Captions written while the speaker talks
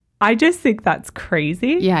I just think that's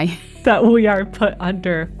crazy. Yeah. That we are put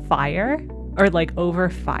under fire or like over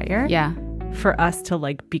fire. Yeah. For us to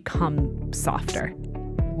like become softer.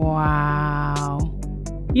 Wow.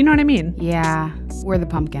 You know what I mean? Yeah. We're the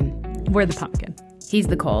pumpkin. We're the pumpkin. He's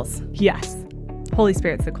the coals. Yes. Holy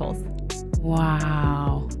Spirit's the coals.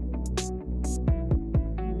 Wow.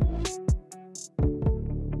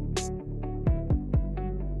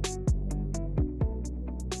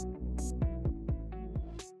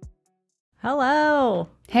 Hello.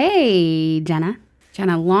 Hey, Jenna.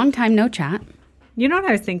 Jenna, long time no chat. You know what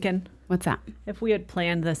I was thinking? What's that? If we had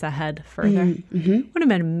planned this ahead further, would have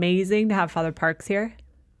been amazing to have Father Parks here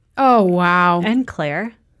Oh, wow. and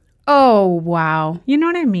Claire. Oh, wow. You know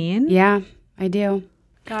what I mean? Yeah, I do.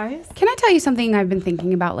 Guys, Can I tell you something I've been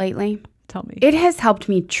thinking about lately? tell me. It has helped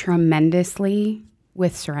me tremendously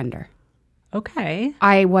with surrender. Okay.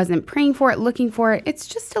 I wasn't praying for it, looking for it. It's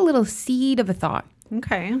just a little seed of a thought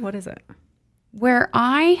Okay. What is it? where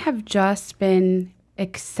I have just been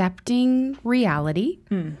accepting reality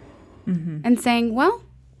and saying, well,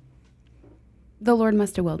 the Lord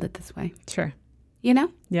must have willed it this way. Sure. You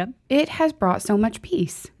know, Yep. it has brought so much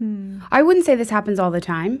peace. I wouldn't say this happens all the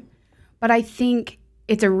time, but I think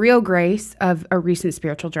it's a real grace of a recent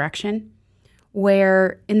spiritual direction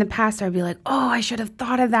where in the past I'd be like, oh, I should have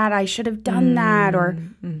thought of that. I should have done that or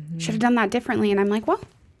should have done that differently. And I'm like, well,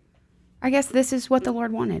 I guess this is what the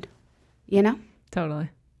Lord wanted, you know? Totally.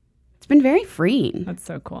 It's been very freeing. That's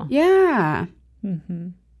so cool. Yeah.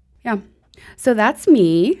 Yeah. So that's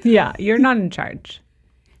me. Yeah. You're not in charge.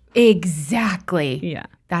 Exactly. Yeah.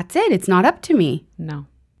 That's it. It's not up to me. No.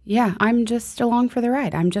 Yeah. I'm just along for the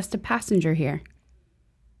ride. I'm just a passenger here.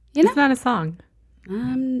 You know? It's not a song.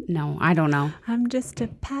 No, I don't know. I'm just a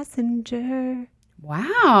passenger.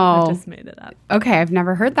 Wow. I just made it up. Okay. I've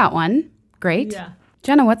never heard that one. Great. Yeah.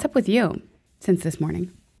 Jenna, what's up with you since this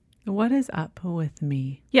morning? What is up with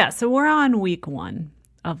me? Yeah, so we're on week 1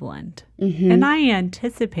 of Lent. And I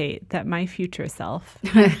anticipate that my future self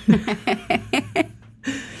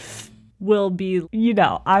will be,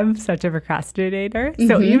 I'm such a procrastinator.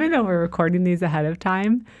 So even though we're recording these ahead of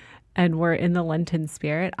time and we're in the Lenten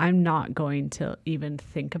spirit, I'm not going to even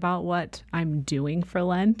think about what I'm doing for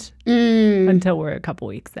Lent until we're a couple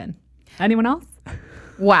weeks in. Anyone else?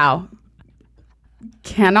 Wow.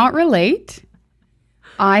 Cannot relate.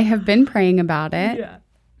 I have been praying about it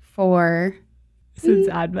for... Since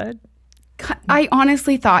Advent. I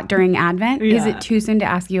honestly thought during Advent, is Yeah. it too soon to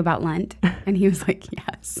ask you about Lent? And he was like,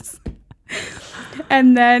 yes.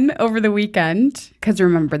 And then over the weekend, because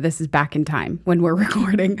remember, this is back in time when we're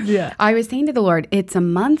recording. Yeah. I was saying to the Lord, it's a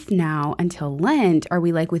month now until Lent. Are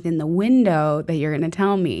we like within the window that you're going to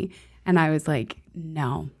tell me? And I was like,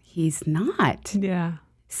 no, he's not. Yeah.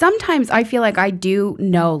 Sometimes I feel like I do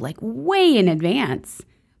know like way in advance.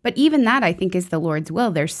 But even that, I think, is the Lord's will.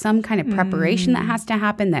 There's some kind of preparation that has to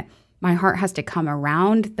happen, that my heart has to come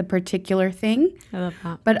around the particular thing. I love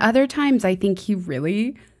that. But other times, I think he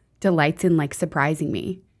really delights in like surprising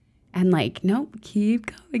me. And like, nope,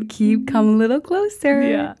 keep going, come a little closer.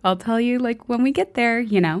 Yeah. I'll tell you like when we get there,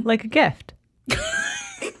 you know. Like a gift.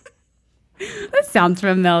 That sounds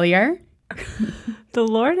familiar. The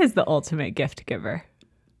Lord is the ultimate gift giver.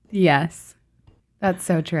 Yes, that's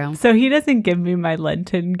so true. So he doesn't give me my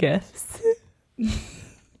Lenten gifts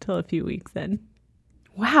till a few weeks in.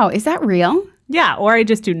 Wow, is that real? Yeah, or I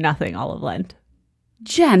just do nothing all of Lent.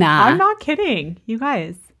 Jenna. I'm not kidding. You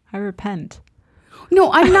guys, I repent.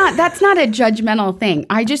 No, I'm not. That's not a judgmental thing.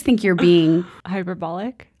 I just think you're being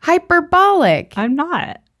Hyperbolic? hyperbolic. I'm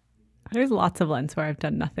not. There's lots of Lents where I've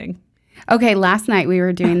done nothing. Okay, last night we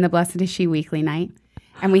were doing the Blessed Is She weekly night,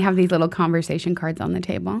 and we have these little conversation cards on the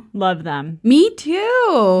table. Love them. Me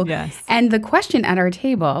too. Yes. And the question at our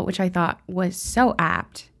table, which I thought was so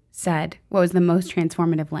apt, said, what was the most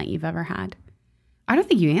transformative Lent you've ever had? I don't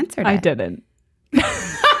think you answered it. I didn't.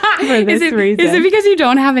 For this reason. Is it because you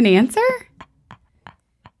don't have an answer?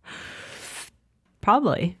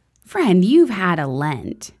 Probably. Friend, you've had a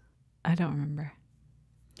Lent. I don't remember.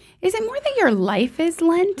 Is it more that your life is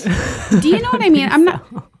Lent? Do you know what I mean? I'm not.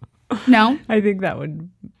 No? I think that would,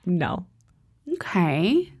 no.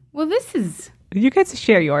 Okay. Well, this is. You get to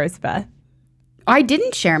share yours, Beth. I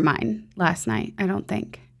didn't share mine last night, I don't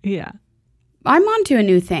think. Yeah. I'm on to a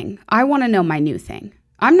new thing. I want to know my new thing.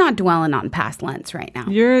 I'm not dwelling on past Lents right now.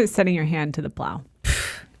 You're setting your hand to the plow.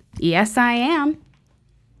 Yes, I am.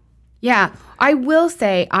 Yeah, I will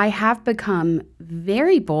say I have become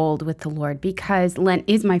very bold with the Lord because Lent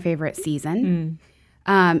is my favorite season.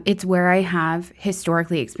 It's where I have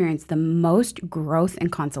historically experienced the most growth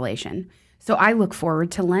and consolation. So I look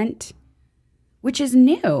forward to Lent, which is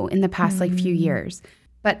new in the past few years.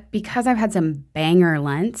 But because I've had some banger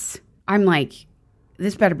Lents, I'm like,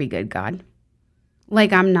 this better be good, God.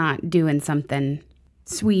 Like, I'm not doing something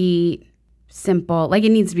sweet, simple. Like, it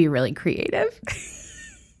needs to be really creative.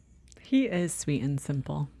 He is sweet and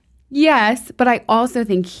simple. Yes, but I also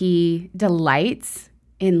think he delights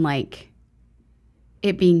in, like,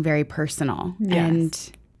 it being very personal. Yes.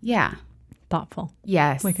 And, yeah. Thoughtful.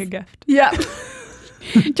 Yes. Like a gift. Yeah.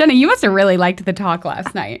 Jenna, you must have really liked the talk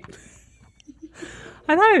last night.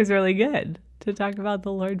 I thought it was really good to talk about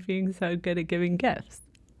the Lord being so good at giving gifts.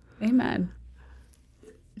 Amen.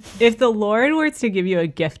 If the Lord were to give you a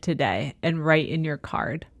gift today and write in your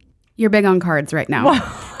card. You're big on cards right now.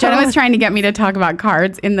 Jenna was trying to get me to talk about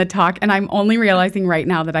cards in the talk, and I'm only realizing right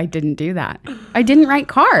now that I didn't do that. I didn't write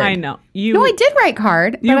card. I know. No, I did write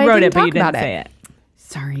card. You but wrote I it, but you talk didn't say it.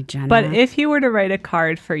 Sorry, Jenna. But if he were to write a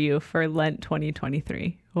card for you for Lent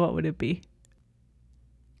 2023, what would it be?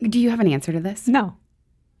 Do you have an answer to this? No.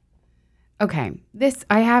 Okay.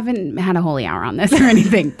 I haven't had a holy hour on this or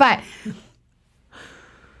anything, but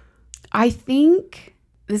I think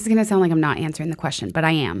this is going to sound like I'm not answering the question, but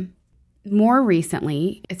I am. More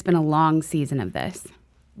recently, it's been a long season of this,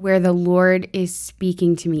 where the Lord is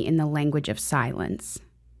speaking to me in the language of silence.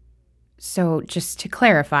 So just to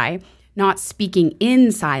clarify, not speaking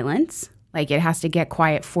in silence, like it has to get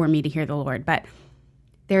quiet for me to hear the Lord, but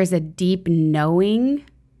there's a deep knowing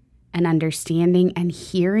and understanding and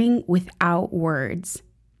hearing without words.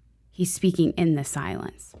 He's speaking in the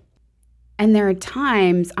silence. And there are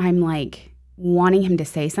times I'm like wanting him to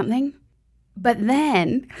say something, but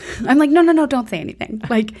then I'm like, no, don't say anything.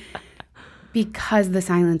 Like, because the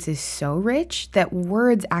silence is so rich that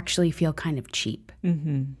words actually feel kind of cheap.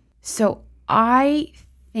 Mm-hmm. So I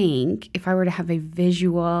think if I were to have a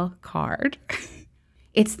visual card,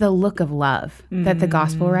 it's the look of love that the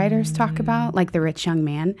gospel writers talk about, like the rich young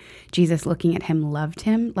man. Jesus looking at him loved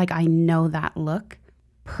him. Like, I know that look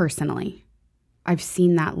personally. I've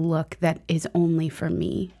seen that look that is only for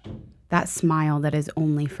me, that smile that is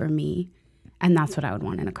only for me. And that's what I would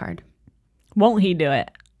want in a card. Won't he do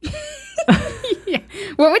it? Yeah.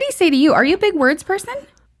 What would he say to you? Are you a big words person?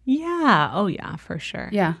 Yeah. Oh, yeah, for sure.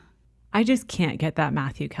 Yeah. I just can't get that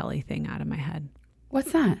Matthew Kelly thing out of my head.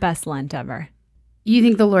 What's that? Best Lent ever. You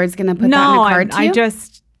think the Lord's going to put that in a card to you?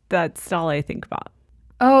 That's all I think about.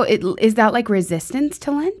 Oh, is that like resistance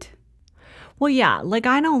to Lent? Well, yeah. Like,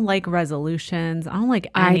 I don't like resolutions. I don't like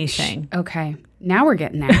anything. Okay. Now we're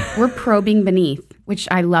getting there. We're probing beneath, which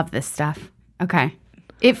I love this stuff. Okay.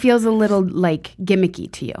 It feels a little like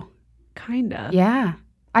gimmicky to you. Kind of. Yeah.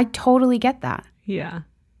 I totally get that. Yeah.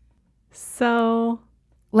 So.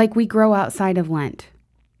 Like, we grow outside of Lent.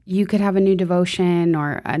 You could have a new devotion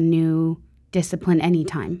or a new discipline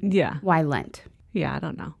anytime. Yeah. Why Lent? Yeah, I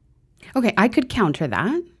don't know. Okay, I could counter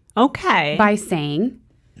that. Okay. By saying,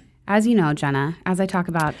 as you know, Jenna, as I talk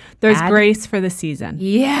about... There's grace for the season.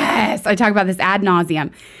 Yes. I talk about this ad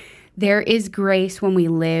nauseum. There is grace when we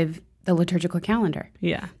live the liturgical calendar.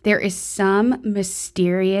 Yeah. There is some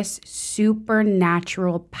mysterious,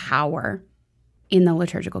 supernatural power in the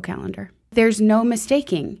liturgical calendar. There's no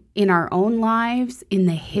mistaking in our own lives, in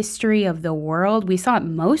the history of the world. We saw it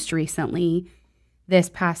most recently this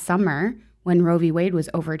past summer when Roe v. Wade was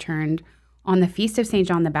overturned on the Feast of St.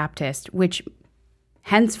 John the Baptist, which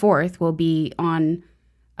henceforth will be on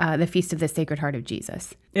the Feast of the Sacred Heart of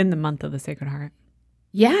Jesus. In the month of the Sacred Heart.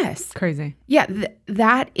 Yes. Crazy. Yeah,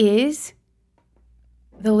 that is,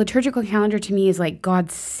 the liturgical calendar to me is like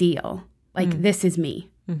God's seal. Like, this is me.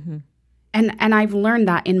 Mm-hmm. And I've learned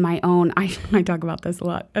that in my own, I talk about this a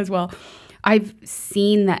lot as well. I've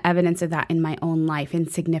seen the evidence of that in my own life in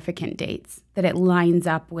significant dates, that it lines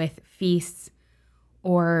up with feasts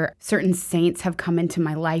or certain saints have come into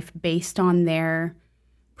my life based on their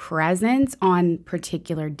presence on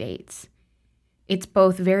particular dates. It's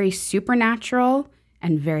both very supernatural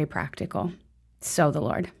and very practical. So the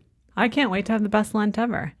Lord. I can't wait to have the best Lent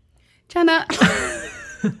ever. Jenna.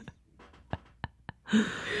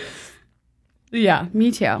 Yeah,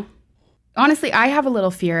 me too. Honestly, I have a little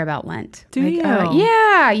fear about Lent. Do you?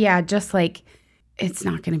 Yeah. Just like, it's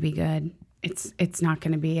not going to be good. It's not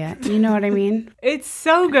going to be it. You know what I mean? It's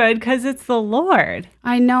so good because it's the Lord.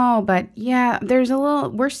 I know, but yeah,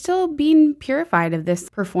 we're still being purified of this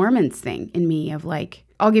performance thing in me of like,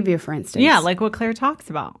 I'll give you a for instance. Yeah, like what Claire talks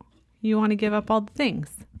about. You want to give up all the things.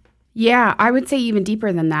 Yeah, I would say even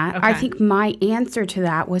deeper than that. Okay. I think my answer to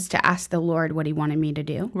that was to ask the Lord what he wanted me to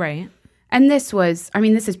do. Right. And this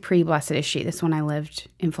is pre-Blessed is She. This is when I lived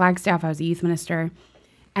in Flagstaff. I was a youth minister.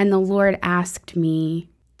 And the Lord asked me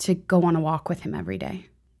to go on a walk with him every day.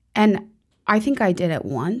 And I think I did it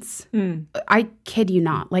once. I kid you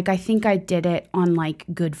not. Like, I think I did it on like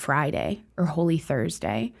Good Friday or Holy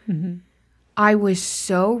Thursday. I was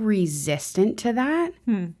so resistant to that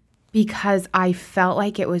because I felt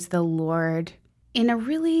like it was the Lord in a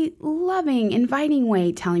really loving, inviting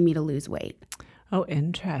way telling me to lose weight. Oh,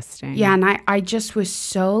 interesting. Yeah, and I just was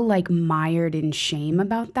so like mired in shame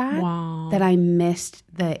about that that I missed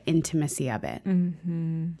the intimacy of it.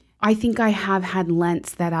 I think I have had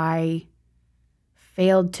Lents that I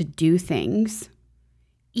failed to do things,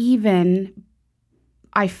 even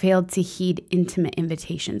I failed to heed intimate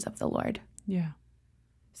invitations of the Lord. Yeah.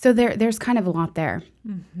 So there's kind of a lot there.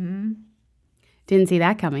 Didn't see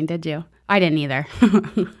that coming, did you? I didn't either.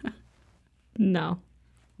 No.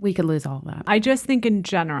 We could lose all of that. I just think in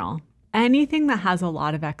general, anything that has a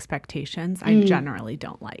lot of expectations, I generally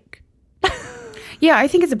don't like. Yeah, I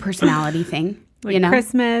think it's a personality thing. Like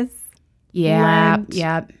Christmas. Yeah, Lent,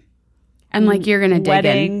 yep. And like you're going to dig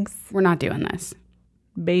weddings. in. We're not doing this.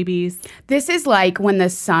 Babies. This is like when the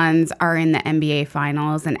Suns are in the NBA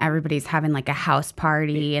finals and everybody's having like a house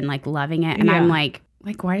party and like loving it. And I'm like,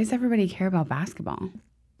 why does everybody care about basketball?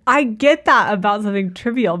 I get that about something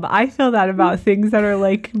trivial, but I feel that about things that are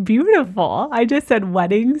like beautiful. I just said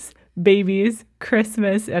weddings, babies,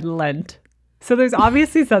 Christmas, and Lent. So there's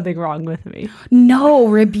obviously something wrong with me. No,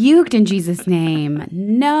 rebuked in Jesus' name.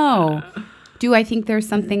 No. Do I think there's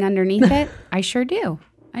something underneath it? I sure do.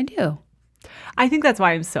 I do. I think that's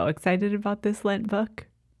why I'm so excited about this Lent book.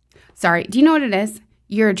 Sorry. Do you know what it is?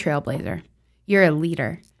 You're a trailblazer. You're a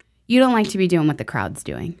leader. You don't like to be doing what the crowd's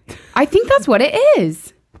doing. I think that's what it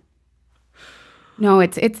is. No,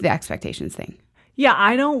 it's the expectations thing. Yeah,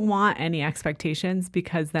 I don't want any expectations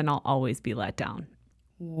because then I'll always be let down.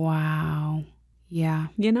 Wow. Yeah.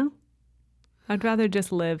 You know? I'd rather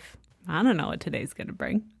just live. I don't know what today's going to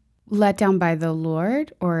bring. Let down by the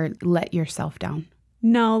Lord or let yourself down?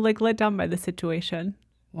 No, like let down by the situation.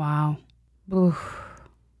 Wow. Oof.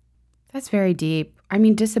 That's very deep. I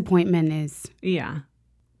mean, disappointment is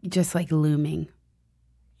just like looming.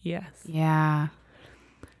 Yes. Yeah.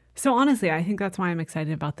 So honestly, I think that's why I'm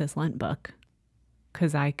excited about this Lent book.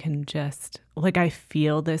 Because I can just, like, I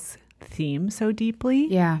feel this theme so deeply.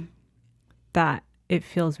 Yeah. That it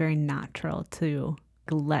feels very natural to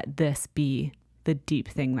let this be the deep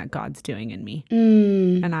thing that God's doing in me.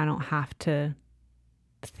 And I don't have to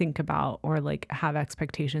think about or like have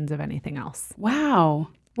expectations of anything else. Wow.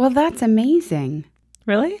 Well, that's amazing.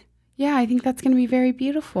 Really? Yeah, I think that's going to be very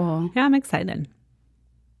beautiful. Yeah, I'm excited.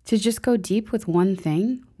 To just go deep with one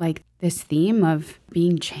thing, like this theme of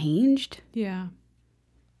being changed. Yeah.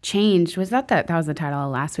 Changed. Was that was the title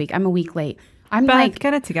of last week? I'm a week late. I'm Beth, like,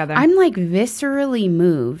 get it together. I'm like viscerally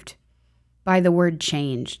moved by the word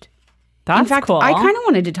changed. That's In fact, cool. I kind of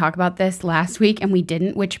wanted to talk about this last week and we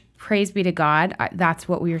didn't, which praise be to God. That's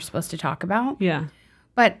what we were supposed to talk about. Yeah.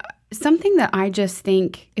 But something that I just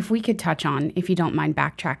think, if we could touch on, if you don't mind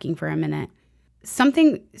backtracking for a minute,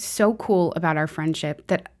 something so cool about our friendship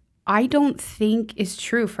that I don't think is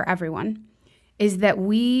true for everyone is that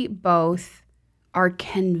we both are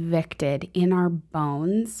convicted in our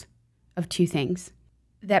bones of two things: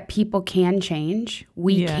 that people can change,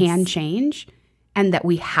 we can change, and that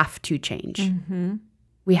we have to change.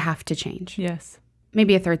 We have to change. Yes.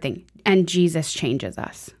 Maybe a third thing. And Jesus changes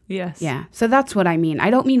us. Yes. Yeah. So that's what I mean. I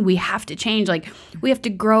don't mean we have to change, like we have to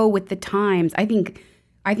grow with the times. I think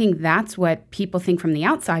that's what people think from the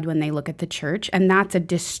outside when they look at the church. And that's a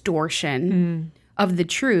distortion of the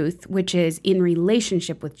truth, which is in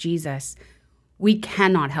relationship with Jesus, we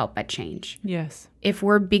cannot help but change. Yes. If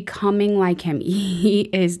we're becoming like him, he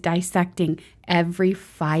is dissecting every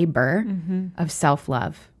fiber of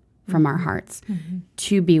self-love from our hearts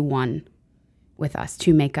to be one with us,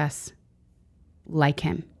 to make us like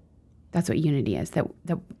him. That's what unity is, that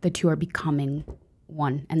the two are becoming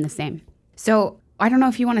one and the same. So I don't know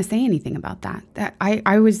if you want to say anything about that. That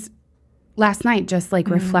I was last night just like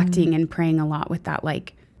reflecting and praying a lot with that,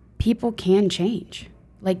 like people can change.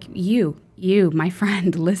 Like you, my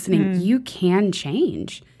friend listening, you can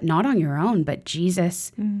change. Not on your own, but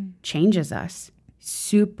Jesus changes us.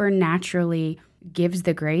 Supernaturally gives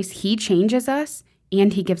the grace. He changes us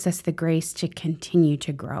and he gives us the grace to continue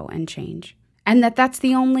to grow and change. And that's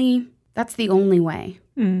the only way.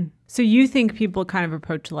 So you think people kind of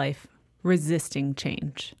approach life resisting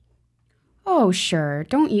change? Oh, sure.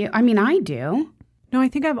 Don't you? I mean, I do. No, I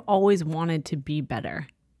think I've always wanted to be better.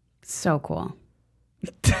 So cool.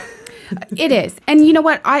 It is. And you know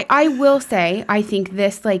what? I will say, I think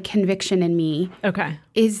this like conviction in me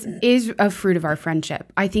is a fruit of our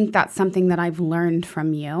friendship. I think that's something that I've learned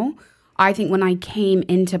from you. I think when I came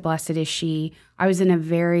into Blessed Is She, I was in a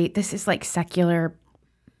this is like secular,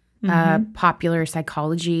 popular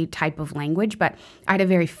psychology type of language, but I had a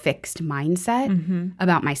very fixed mindset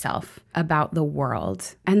about myself, about the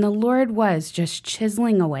world. And the Lord was just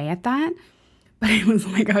chiseling away at that. But it was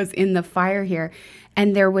like I was in the fire here.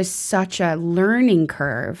 And there was such a learning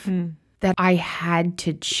curve that I had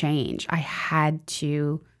to change. I had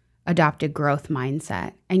to adopt a growth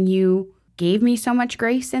mindset. And you gave me so much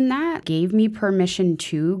grace in that, gave me permission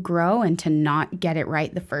to grow and to not get it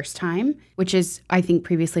right the first time, which is, I think,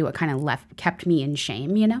 previously what kind of kept me in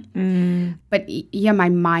shame, you know? But yeah, my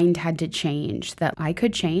mind had to change, that I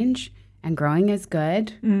could change, and growing is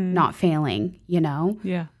good, not failing, you know?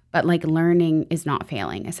 Yeah. But like learning is not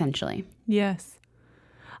failing, essentially. Yes.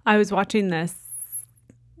 I was watching this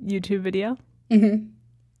YouTube video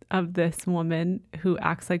of this woman who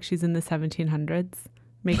acts like she's in the 1700s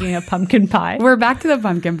making a pumpkin pie. We're back to the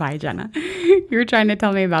pumpkin pie, Jenna. You were trying to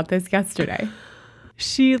tell me about this yesterday.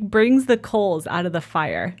 She brings the coals out of the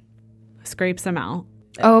fire, scrapes them out.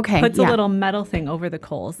 Oh, okay. Puts a little metal thing over the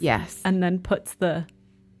coals. Yes. And then puts the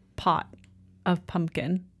pot of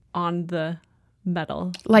pumpkin on the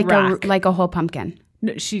metal rack. Like a whole pumpkin.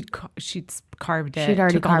 No, she'd carved it. She'd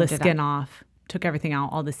already took all the carved it skin up. off, took everything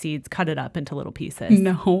out, all the seeds, cut it up into little pieces.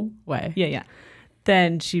 No way. Yeah.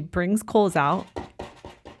 Then she brings coals out,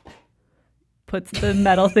 puts the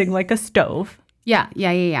metal thing like a stove. Yeah.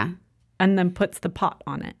 And then puts the pot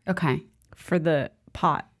on it Okay. for the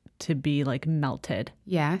pot to be like melted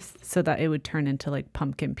Yes. so that it would turn into like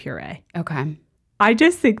pumpkin puree. Okay. I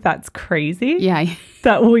just think that's crazy Yeah.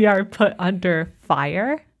 that we are put under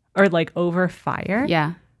fire or like over fire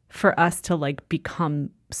Yeah. for us to like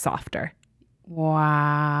become softer.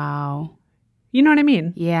 Wow. You know what I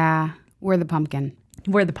mean? Yeah. We're the pumpkin.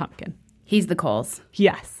 We're the pumpkin. He's the coals.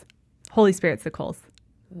 Yes. Holy Spirit's the coals.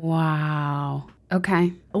 Wow.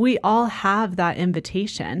 Okay. We all have that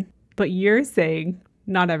invitation, but you're saying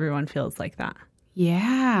not everyone feels like that.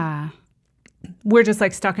 Yeah. We're just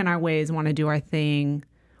like stuck in our ways, want to do our thing.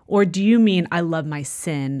 Or do you mean I love my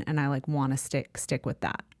sin and I like want to stick with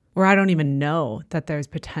that? Or I don't even know that there's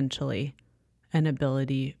potentially an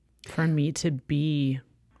ability for me to be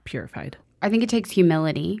purified. I think it takes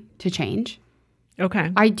humility to change.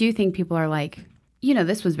 Okay. I do think people are like, you know,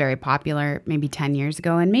 this was very popular maybe 10 years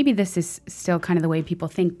ago, and maybe this is still kind of the way people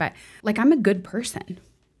think, but like, I'm a good person.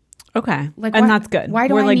 Okay. Like, and why, that's good. Why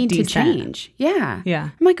do We're I like need decent. to change? Yeah. Yeah.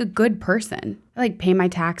 I'm like a good person. I like pay my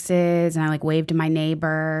taxes, and I like wave to my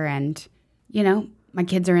neighbor, and, you know, my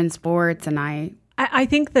kids are in sports, and I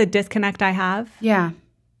think the disconnect I have yeah.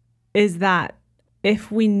 is that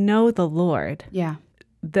if we know the Lord, Yeah.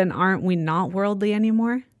 then aren't we not worldly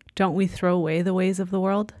anymore? Don't we throw away the ways of the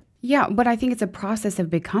world? Yeah, but I think it's a process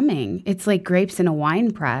of becoming. It's like grapes in a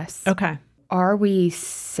wine press. Okay. Are we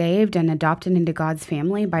saved and adopted into God's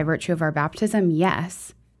family by virtue of our baptism?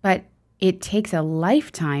 Yes. But it takes a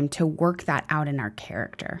lifetime to work that out in our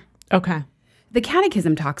character. Okay. The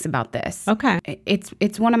Catechism talks about this. Okay.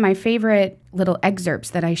 It's one of my favorite little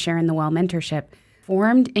excerpts that I share in the Well Mentorship.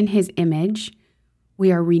 Formed in his image,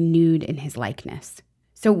 we are renewed in his likeness.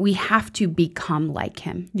 So we have to become like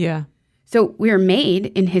him. Yeah. So we are made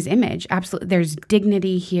in his image. Absolutely. There's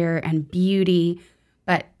dignity here and beauty,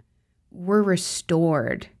 but we're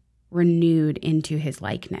restored, renewed into his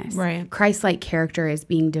likeness. Right. Christ-like character is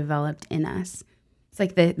being developed in us. It's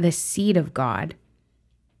like the seed of God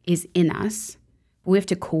is in us. We have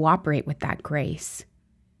to cooperate with that grace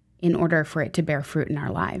in order for it to bear fruit in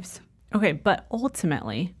our lives. Okay. But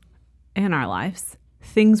ultimately, in our lives,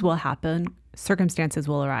 things will happen, circumstances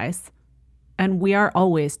will arise, and we are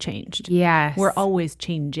always changed. Yes. We're always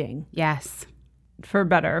changing. Yes. For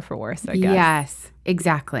better or for worse, I guess. Yes,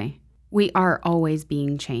 exactly. We are always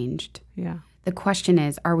being changed. Yeah. The question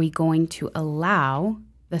is, are we going to allow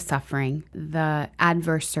the suffering, the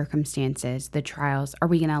adverse circumstances, the trials, are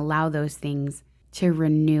we going to allow those things to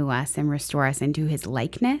renew us and restore us into his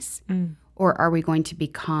likeness? Or are we going to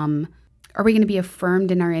be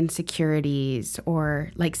affirmed in our insecurities,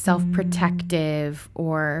 or like self-protective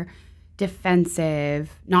or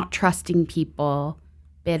defensive, not trusting people,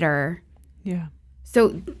 bitter? Yeah.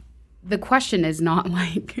 So the question is not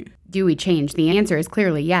like, do we change? The answer is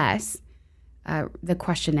clearly yes. The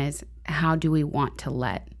question is, how do we want to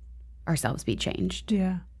let ourselves be changed?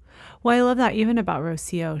 Yeah. Well, I love that even about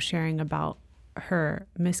Rocio sharing about her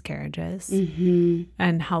miscarriages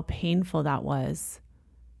and how painful that was.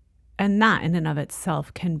 And that in and of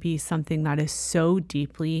itself can be something that is so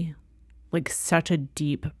deeply like such a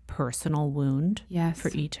deep personal wound Yes. for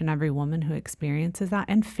each and every woman who experiences that,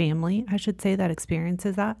 and family, I should say, that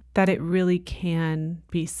experiences that it really can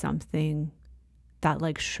be something that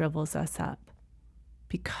like shrivels us up,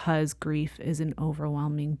 because grief is an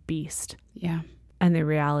overwhelming beast. Yeah. And the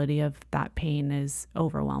reality of that pain is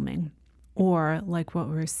overwhelming. Or like what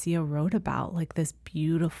Rosia wrote about, like this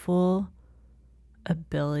beautiful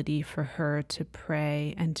ability for her to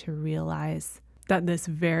pray and to realize that this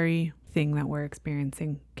very thing that we're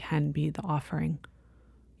experiencing can be the offering,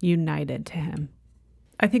 united to him.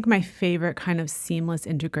 I think my favorite kind of seamless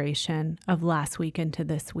integration of last week into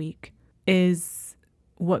this week is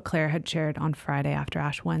what Claire had shared on Friday after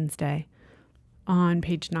Ash Wednesday. On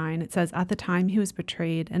page 9, it says, at the time he was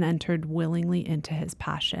betrayed and entered willingly into his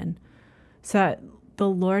passion. So that the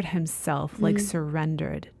Lord himself like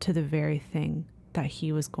surrendered to the very thing that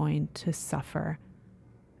he was going to suffer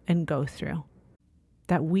and go through.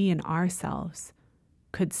 That we in ourselves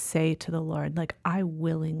could say to the Lord, like, I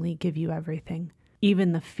willingly give you everything.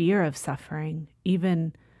 Even the fear of suffering,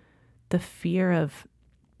 even the fear of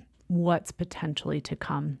what's potentially to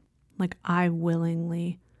come. Like, I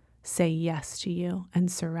willingly say yes to you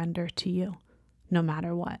and surrender to you, no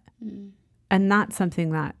matter what. And that's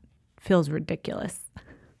something that feels ridiculous.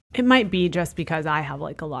 It might be just because I have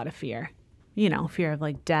like a lot of fear, you know, fear of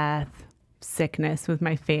like death, sickness with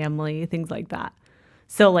my family, things like that.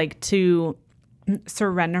 So like to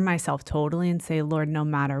surrender myself totally and say, Lord, no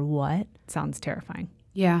matter what, sounds terrifying.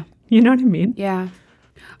 Yeah. You know what I mean? Yeah.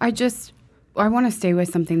 I want to stay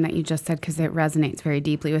with something that you just said because it resonates very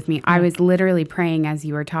deeply with me. I was literally praying as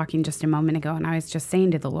you were talking just a moment ago, and I was just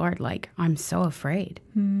saying to the Lord, like, I'm so afraid.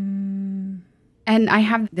 And I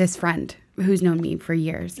have this friend who's known me for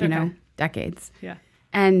years, you know, decades. Yeah.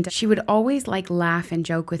 And she would always like laugh and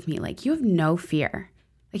joke with me, like, you have no fear.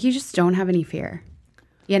 Like, you just don't have any fear,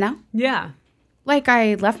 you know? Yeah. Like,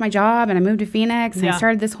 I left my job and I moved to Phoenix and I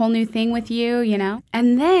started this whole new thing with you, you know?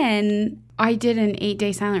 And then I did an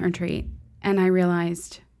 8-day silent retreat and I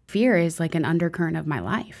realized fear is like an undercurrent of my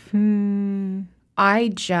life.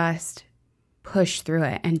 I just push through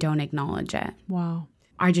it and don't acknowledge it. Wow.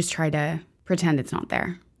 I just try to pretend it's not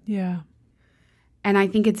there. Yeah. And I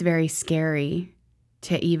think it's very scary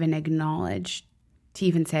to even acknowledge, to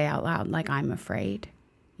even say out loud, like, I'm afraid,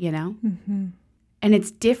 you know? And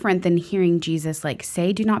it's different than hearing Jesus like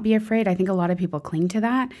say, do not be afraid. I think a lot of people cling to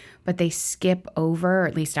that, but they skip over, or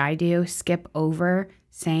at least I do, skip over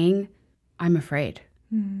saying, I'm afraid.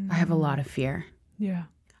 I have a lot of fear. Yeah.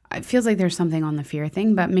 It feels like there's something on the fear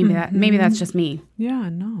thing, but maybe that's just me. Yeah,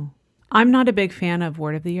 no. I'm not a big fan of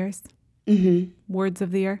word of the years. Words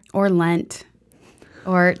of the year. Or Lent.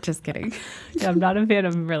 Or just kidding. Yeah, I'm not a fan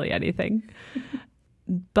of really anything.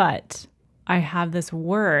 But I have this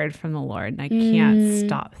word from the Lord and I can't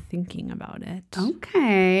stop thinking about it.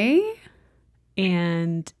 Okay.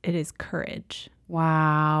 And it is courage.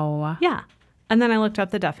 Wow. Yeah. And then I looked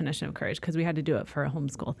up the definition of courage because we had to do it for a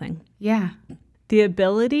homeschool thing. Yeah. The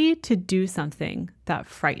ability to do something that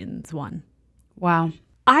frightens one. Wow.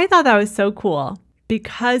 I thought that was so cool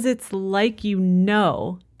because it's like you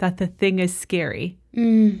know that the thing is scary,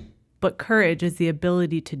 but courage is the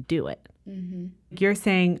ability to do it. You're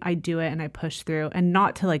saying I do it and I push through, and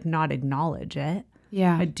not to like not acknowledge it.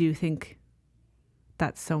 Yeah. I do think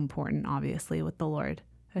that's so important, obviously, with the Lord,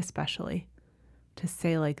 especially to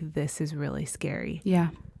say like, this is really scary. Yeah.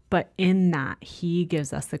 But in that, he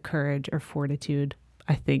gives us the courage or fortitude,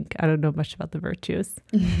 I think. I don't know much about the virtues.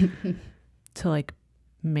 To like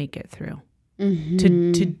make it through.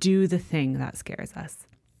 To do the thing that scares us.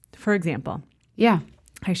 For example. Yeah.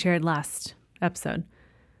 I shared last episode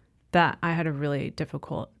that I had a really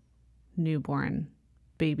difficult newborn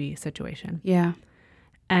baby situation. Yeah.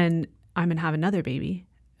 And I'm going to have another baby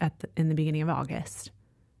in the beginning of August.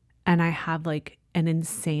 And I have like an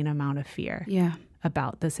insane amount of fear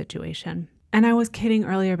about the situation. And I was kidding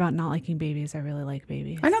earlier about not liking babies. I really like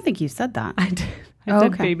babies. I don't think you said that. I did. I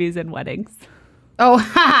did babies and weddings. Oh,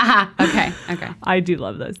 okay. Okay. I do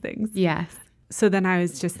love those things. Yes. So then I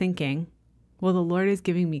was just thinking, well, the Lord is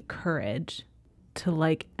giving me courage to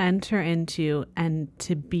like enter into and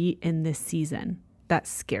to be in this season that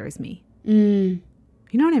scares me. You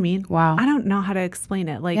know what I mean? Wow. I don't know how to explain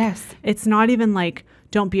it. Like, yes. It's not even like,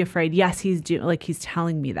 don't be afraid. Yes, he's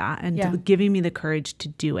telling me that and giving me the courage to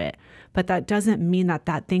do it. But that doesn't mean that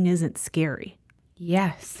that thing isn't scary.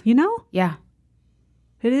 Yes. You know? Yeah.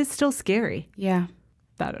 It is still scary. Yeah.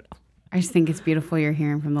 I don't know. I just think it's beautiful you're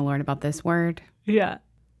hearing from the Lord about this word. Yeah.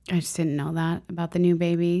 I just didn't know that about the new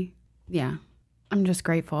baby. Yeah. I'm just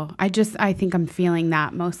grateful. I think I'm feeling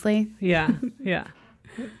that mostly. Yeah. Yeah.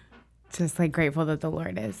 Just like grateful that the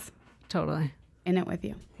Lord is Totally. in it with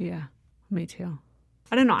you. Yeah, me too.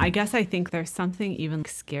 I don't know. I guess I think there's something even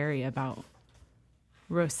scary about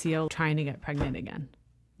Rocio trying to get pregnant again.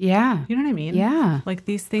 Yeah. You know what I mean? Yeah. Like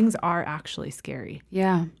these things are actually scary.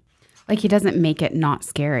 Yeah. Like he doesn't make it not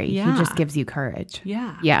scary. Yeah. He just gives you courage.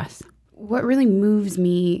 Yeah. Yes. What really moves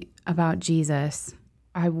me about Jesus,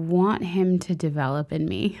 I want him to develop in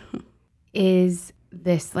me, is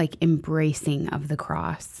this like embracing of the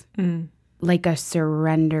cross, like a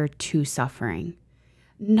surrender to suffering.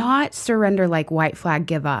 Not surrender like white flag,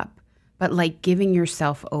 give up, but like giving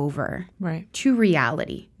yourself over to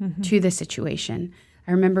reality, to the situation.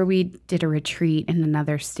 I remember we did a retreat in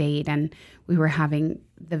another state and we were having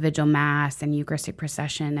the Vigil Mass and Eucharistic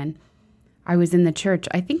procession, and I was in the church,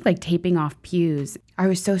 I think like taping off pews. I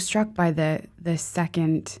was so struck by the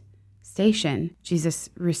second station. Jesus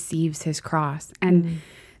receives his cross. And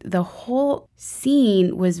the whole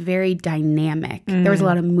scene was very dynamic. There was a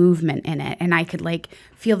lot of movement in it. And I could like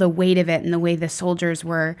feel the weight of it and the way the soldiers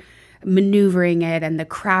were maneuvering it and the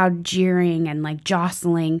crowd jeering and like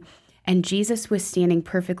jostling. And Jesus was standing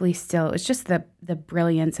perfectly still. It was just the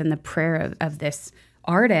brilliance and the prayer of this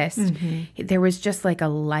artist. There was just like a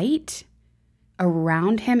light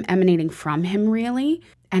around him, emanating from him really,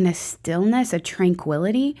 and a stillness, a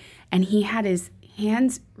tranquility. And he had his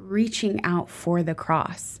hands reaching out for the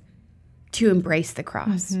cross, to embrace the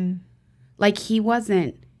cross. Like he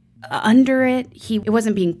wasn't under it. It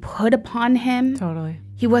wasn't being put upon him. Totally.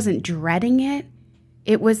 He wasn't dreading it.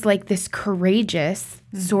 It was like this courageous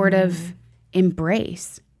sort of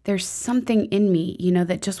embrace. There's something in me,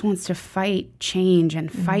 that just wants to fight change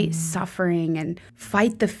and fight suffering and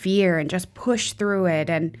fight the fear and just push through it.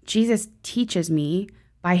 And Jesus teaches me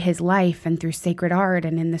by his life and through sacred art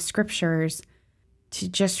and in the scriptures to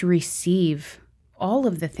just receive all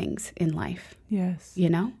of the things in life. Yes.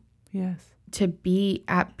 Yes. To be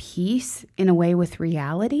at peace in a way with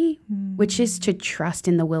reality, which is to trust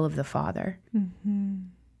in the will of the Father.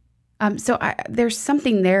 So there's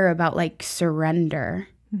something there about like surrender,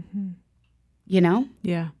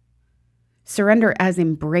 Yeah. Surrender as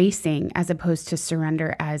embracing as opposed to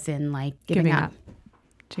surrender as in like giving up.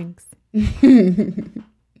 Jinx.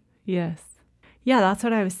 Yes. Yeah, that's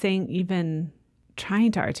what I was saying, even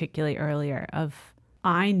trying to articulate earlier of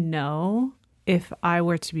I know if I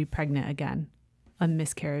were to be pregnant again, a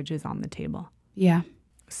miscarriage is on the table. Yeah.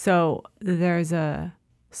 So there's a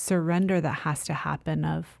surrender that has to happen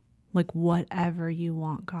of like whatever you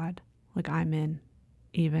want, God, like I'm in,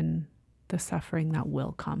 even the suffering that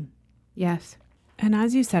will come. Yes. And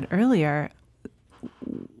as you said earlier,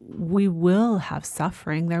 we will have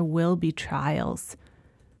suffering. There will be trials.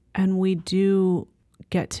 And we do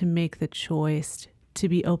get to make the choice to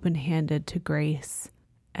be open-handed to grace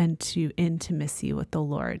and to intimacy with the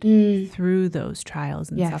Lord through those trials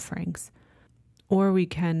and sufferings. Or we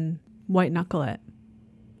can white knuckle it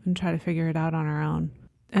and try to figure it out on our own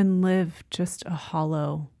and live just a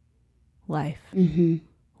hollow life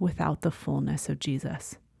without the fullness of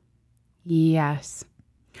Jesus. Yes.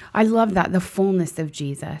 I love that, the fullness of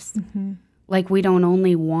Jesus. Like we don't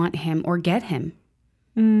only want him or get him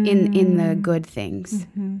in the good things,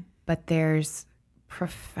 but there's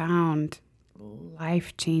profound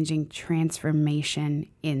life-changing transformation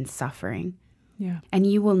in suffering. Yeah. And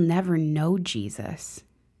you will never know Jesus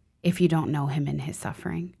if you don't know him in his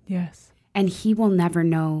suffering. Yes. And he will never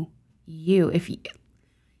know you if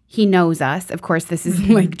he knows us. Of course, this is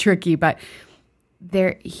like tricky, but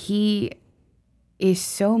he is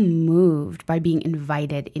so moved by being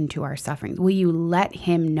invited into our sufferings. Will you let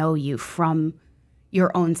him know you from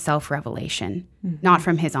your own self-revelation, not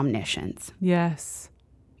from his omniscience? Yes.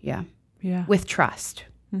 Yeah. Yeah. With trust.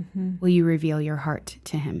 Will you reveal your heart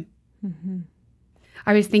to him?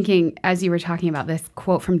 I was thinking, as you were talking about this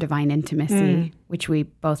quote from Divine Intimacy, which we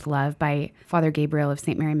both love, by Father Gabriel of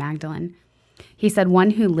St. Mary Magdalene. He said,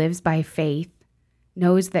 "One who lives by faith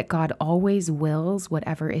knows that God always wills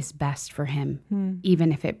whatever is best for him,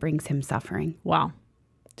 even if it brings him suffering." Wow.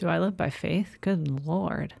 Do I live by faith? Good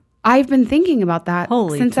Lord. I've been thinking about that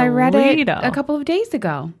since I read it Toledo. a couple of days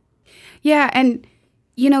ago. Yeah, and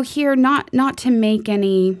here, not to make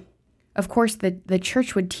any, of course, the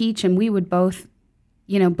church would teach and we would both,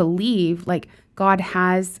 believe like God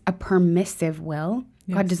has a permissive will.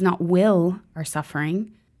 Yes. God does not will our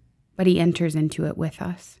suffering, but he enters into it with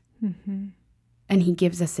us. And he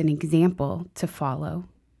gives us an example to follow,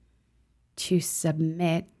 to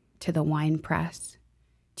submit to the winepress,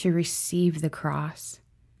 to receive the cross,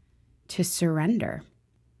 to surrender,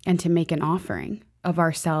 and to make an offering of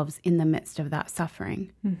ourselves in the midst of that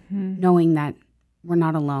suffering, knowing that we're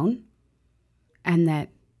not alone and that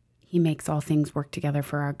he makes all things work together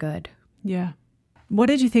for our good. Yeah. What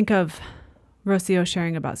did you think of Rocio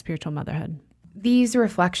sharing about spiritual motherhood? These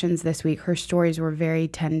reflections this week, her stories were very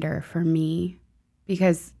tender for me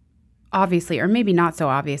because obviously, or maybe not so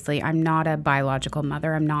obviously, I'm not a biological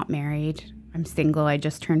mother. I'm not married. I'm single. I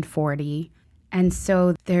just turned 40. And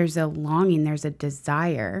so there's a longing, there's a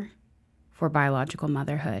desire for biological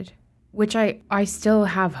motherhood, which I still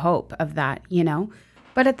have hope of that, you know?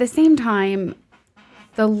 But at the same time,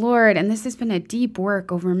 the Lord, and this has been a deep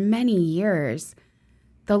work over many years,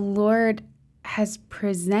 the Lord has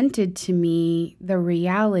presented to me the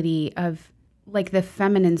reality of like the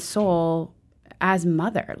feminine soul as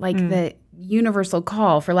mother, like the universal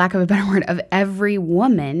call, for lack of a better word, of every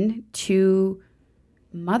woman to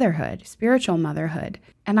motherhood, spiritual motherhood.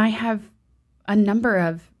 And I have a number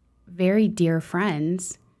of very dear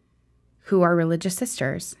friends who are religious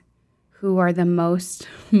sisters, who are the most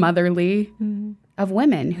motherly of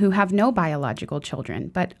women, who have no biological children,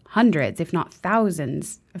 but hundreds, if not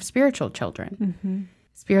thousands, of spiritual children. Mm-hmm.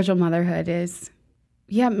 Spiritual motherhood is,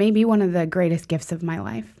 maybe one of the greatest gifts of my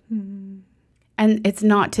life. Mm-hmm. And it's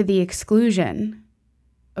not to the exclusion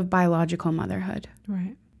of biological motherhood.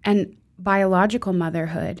 Right. And biological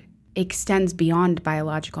motherhood extends beyond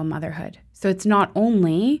biological motherhood. So it's not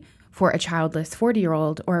only for a childless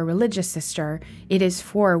 40-year-old or a religious sister, it is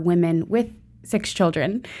for women with 6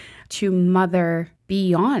 children to mother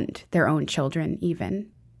beyond their own children even.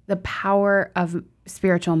 The power of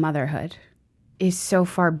spiritual motherhood is so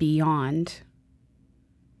far beyond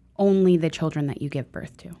only the children that you give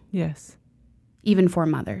birth to. Yes. Even for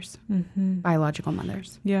mothers, biological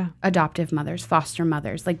mothers, adoptive mothers, foster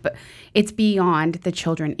mothers, but it's beyond the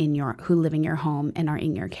children who live in your home and are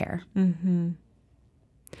in your care. Mm-hmm.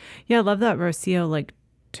 Yeah, I love that Rocio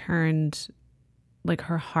turned,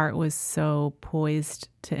 her heart was so poised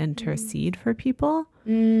to intercede for people.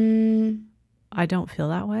 I don't feel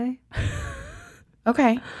that way.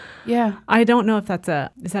 Okay. Yeah. I don't know if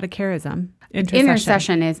is that a charism?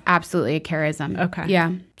 Intercession is absolutely a charism. Okay.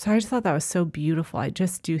 Yeah. So I just thought that was so beautiful. I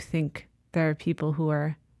just do think there are people who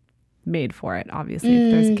are made for it, obviously,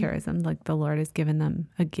 if there's a charism, the Lord has given them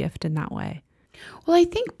a gift in that way. Well, I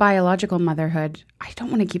think biological motherhood, I don't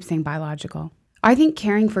want to keep saying biological. I think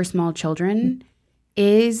caring for small children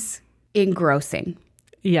is engrossing.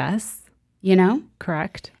 Yes. You know?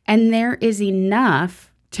 Correct. And there is enough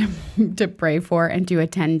to pray for and to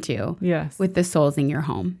attend to. Yes. With the souls in your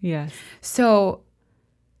home. Yes. So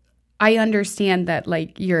I understand that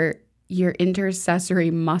your intercessory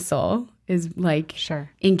muscle is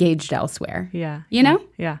engaged elsewhere. Yeah. You know?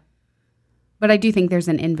 Yeah. But I do think there's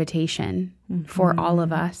an invitation for all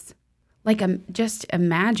of us. Just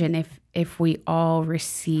imagine if we all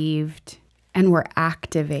received and were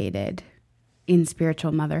activated in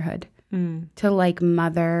spiritual motherhood to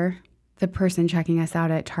mother the person checking us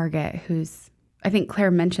out at Target who's, I think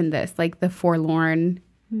Claire mentioned this, the forlorn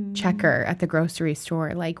checker at the grocery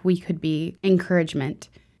store. We could be encouragement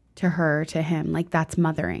to her, to him. That's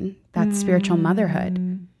mothering. That's spiritual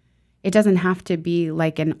motherhood. It doesn't have to be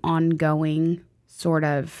an ongoing sort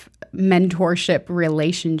of mentorship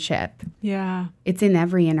relationship. Yeah. It's in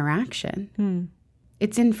every interaction.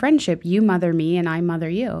 It's in friendship. You mother me and I mother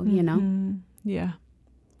you, you know? Yeah.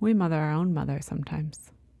 We mother our own mother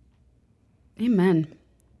sometimes. Amen.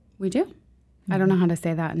 We do. I don't know how to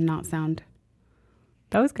say that and not sound.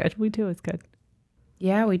 That was good. We do. It's good.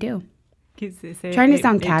 Yeah, we do. Trying to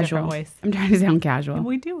sound casual. I'm trying to sound casual.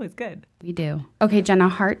 We do. It's good. We do. Okay, Jenna,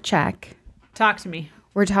 heart check. Talk to me.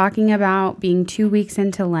 We're talking about being 2 weeks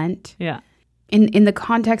into Lent. Yeah. In the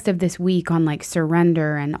context of this week on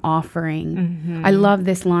surrender and offering. I love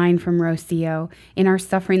this line from Rocio. In our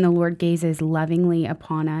suffering, the Lord gazes lovingly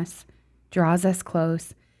upon us, draws us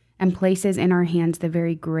close, and places in our hands the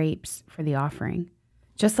very grapes for the offering.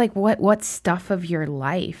 Just what stuff of your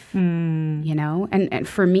life, you know? And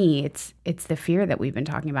for me, it's the fear that we've been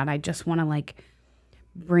talking about. I just want to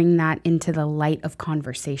bring that into the light of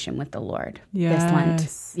conversation with the Lord this Lent.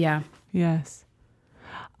 Yeah. Yes.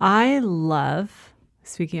 I love,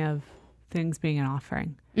 speaking of things being an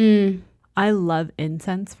offering, I love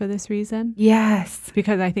incense for this reason. Yes.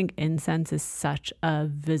 Because I think incense is such a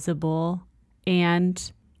visible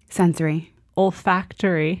and sensory,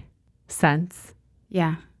 olfactory sense.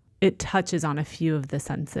 Yeah. It touches on a few of the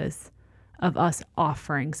senses of us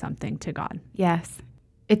offering something to God. Yes.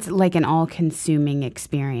 It's like an all-consuming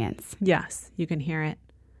experience. Yes. You can hear it.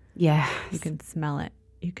 Yes. You can smell it.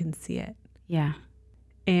 You can see it. Yeah.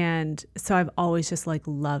 And so I've always just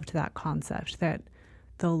loved that concept that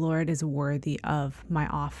the Lord is worthy of my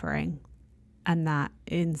offering and that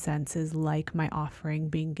incense is like my offering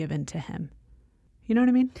being given to him. You know what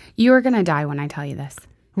I mean? You are going to die when I tell you this.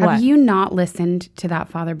 What? Have you not listened to that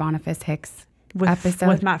Father Boniface Hicks episode?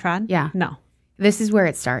 With Matt Fradd? Yeah. No. This is where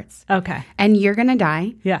it starts. Okay. And you're going to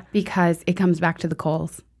die Yeah. because it comes back to the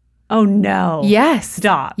coals. Oh, no. Yes.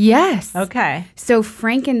 Stop. Yes. Okay. So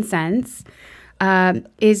frankincense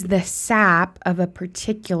is the sap of a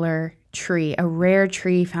particular tree, a rare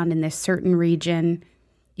tree found in this certain region.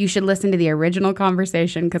 You should listen to the original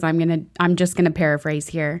conversation because I'm just gonna paraphrase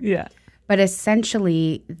here. Yeah. But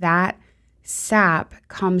essentially, that sap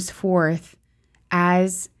comes forth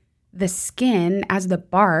as the skin, as the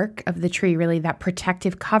bark of the tree, really that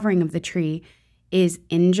protective covering of the tree is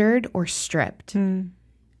injured or stripped.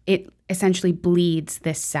 It essentially bleeds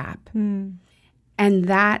this sap. And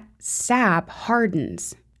that sap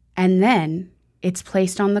hardens. And then it's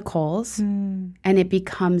placed on the coals and it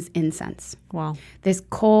becomes incense. Wow. This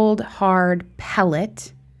cold, hard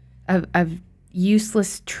pellet of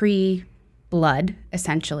useless tree blood,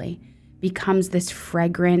 essentially, becomes this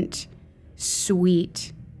fragrant,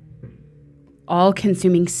 sweet,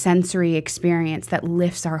 all-consuming sensory experience that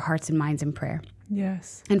lifts our hearts and minds in prayer.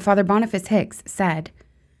 Yes. And Father Boniface Hicks said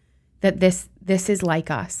that this is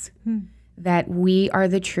like us, that we are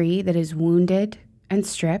the tree that is wounded and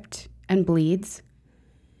stripped and bleeds,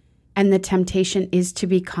 and the temptation is to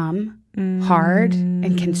become hard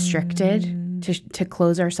and constricted, to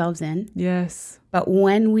close ourselves in. Yes. But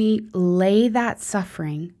when we lay that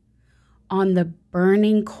suffering on the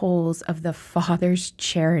burning coals of the Father's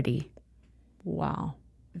charity, Wow.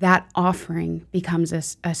 that offering becomes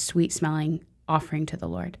a sweet-smelling offering to the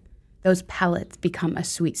Lord. Those pellets become a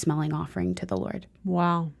sweet-smelling offering to the Lord.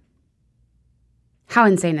 Wow. How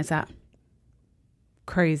insane is that?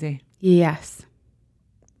 Crazy. Yes.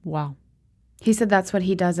 Wow. He said that's what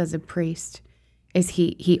he does as a priest, is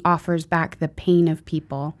he offers back the pain of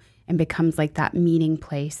people and becomes like that meeting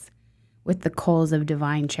place with the coals of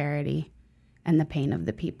divine charity and the pain of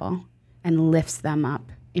the people and lifts them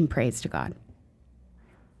up in praise to God.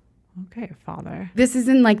 Okay, Father. This is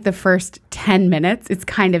in like the first 10 minutes. It's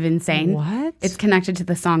kind of insane. What? It's connected to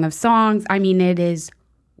the Song of Songs. I mean, it is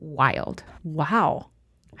wild. Wow.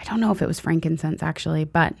 I don't know if it was frankincense actually,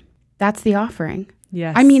 but that's the offering.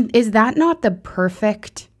 Yes. I mean, is that not the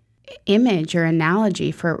perfect image or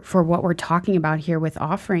analogy for what we're talking about here with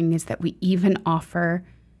offering, is that we even offer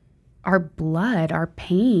our blood, our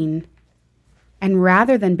pain, and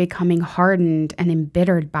rather than becoming hardened and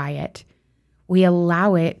embittered by it, we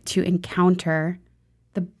allow it to encounter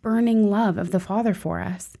the burning love of the Father for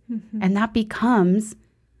us. And that becomes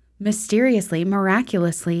mysteriously,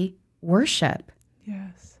 miraculously worship.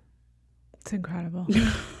 Yes. It's incredible.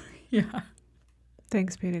 Yeah.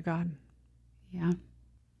 Thanks be to God. Yeah.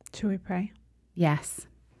 Should we pray? Yes.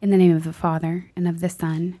 In the name of the Father, and of the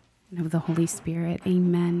Son, and of the Holy Spirit.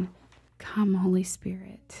 Amen. Come, Holy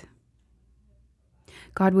Spirit.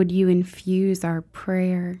 God, would you infuse our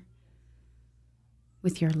prayer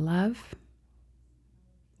with your love,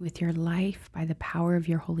 with your life, by the power of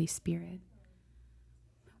your Holy Spirit.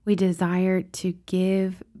 We desire to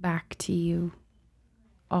give back to you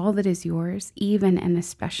all that is yours, even and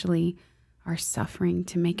especially our suffering,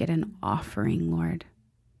 to make it an offering, Lord.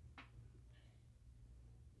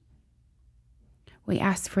 We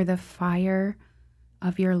ask for the fire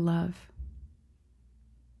of your love.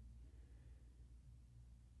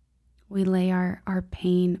 We lay our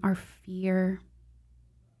pain, our fear,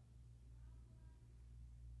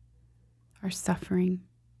 our suffering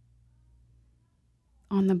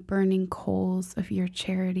on the burning coals of your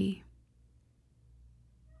charity.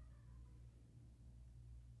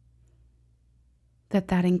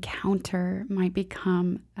 That encounter might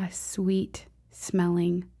become a sweet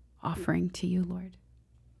smelling offering to you, Lord.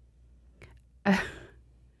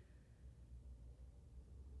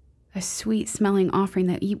 A sweet smelling offering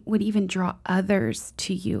that would even draw others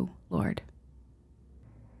to you, Lord.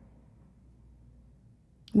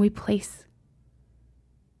 We place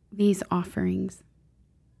these offerings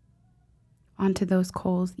onto those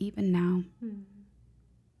coals even now.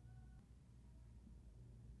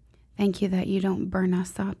 Thank you that you don't burn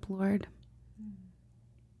us up, Lord.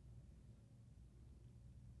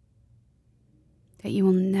 That you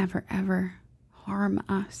will never, ever harm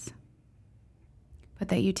us. But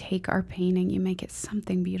that you take our pain and you make it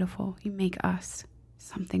something beautiful. You make us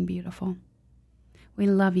something beautiful. We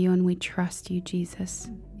love you and we trust you, Jesus.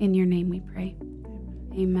 In your name we pray.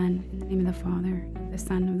 Amen. In the name of the Father, of the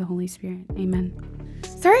Son, of the Holy Spirit. Amen.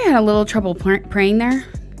 Sorry I had a little trouble praying there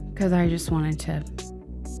because I was just watching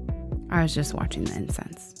the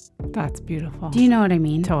incense. That's beautiful. Do you know what I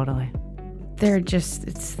mean? Totally.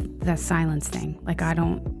 It's that silence thing. Like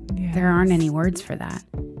Yes. there aren't any words for that.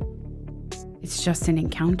 It's just an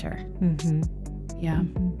encounter. Mm-hmm. Yeah.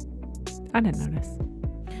 I didn't notice.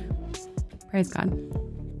 Praise God.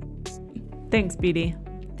 Thanks, BD.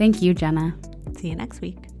 Thank you, Jenna. See you next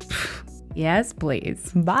week. Yes,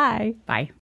 please. Bye. Bye.